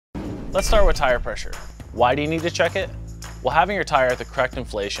Let's start with tire pressure. Why do you need to check it? Well, having your tire at the correct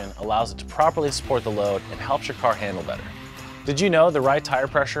inflation allows it to properly support the load and helps your car handle better. Did you know the right tire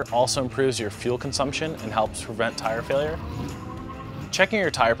pressure also improves your fuel consumption and helps prevent tire failure? Checking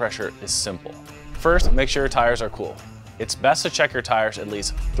your tire pressure is simple. First, make sure your tires are cool. It's best to check your tires at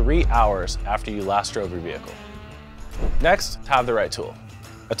least 3 hours after you last drove your vehicle. Next, have the right tool,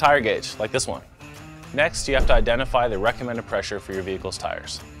 a tire gauge like this one. Next, you have to identify the recommended pressure for your vehicle's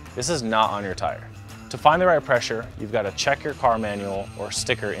tires. This is not on your tire. To find the right pressure, you've got to check your car manual or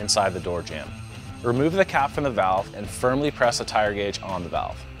sticker inside the door jamb. Remove the cap from the valve and firmly press the tire gauge on the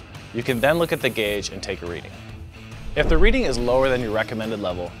valve. You can then look at the gauge and take a reading. If the reading is lower than your recommended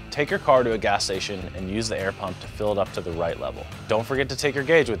level, take your car to a gas station and use the air pump to fill it up to the right level. Don't forget to take your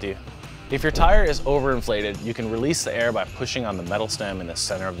gauge with you. If your tire is overinflated, you can release the air by pushing on the metal stem in the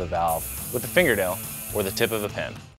center of the valve with a fingernail or the tip of a pen.